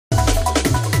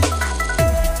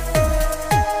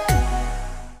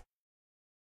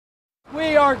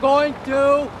are going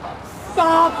to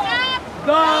stop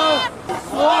the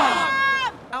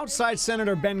swamp. Outside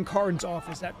Senator Ben Cardin's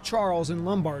office at Charles and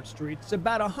Lombard Streets,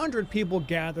 about 100 people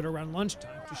gathered around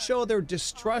lunchtime to show their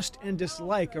distrust and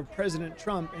dislike of President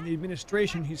Trump and the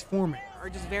administration he's forming. Are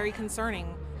just very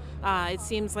concerning. It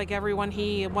seems like everyone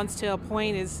he wants to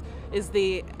appoint is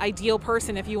the ideal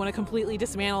person if you want to completely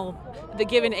dismantle the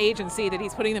given agency that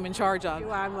he's putting them in charge of.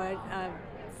 I'm a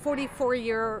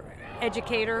 44-year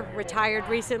educator, retired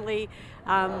recently.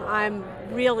 I'm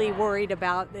really worried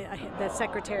about the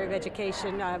Secretary of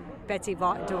Education, Betsy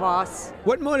DeVos.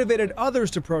 What motivated others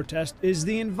to protest is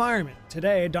the environment.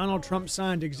 Today, Donald Trump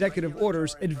signed executive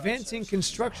orders advancing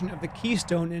construction of the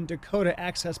Keystone and Dakota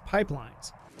Access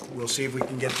pipelines. We'll see if we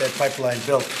can get that pipeline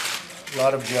built. A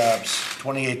lot of jobs,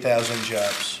 28,000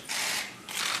 jobs,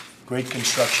 great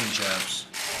construction jobs.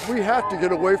 We have to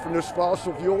get away from this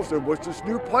fossil fuels, and with this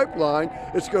new pipeline,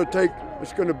 it's going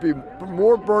to be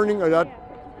more burning,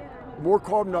 more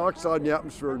carbon dioxide in the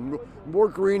atmosphere, more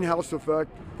greenhouse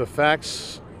effect. The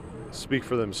facts speak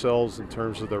for themselves in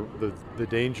terms of the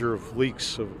danger of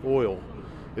leaks of oil.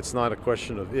 It's not a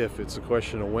question of if, it's a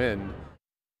question of when.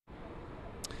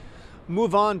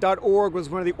 MoveOn.org was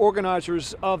one of the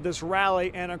organizers of this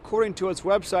rally, and according to its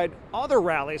website, other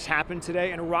rallies happened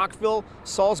today in Rockville,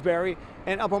 Salisbury,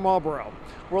 and Upper Marlboro.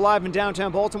 We're live in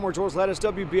downtown Baltimore. George Lettis,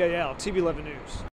 WBAL-TV 11 News.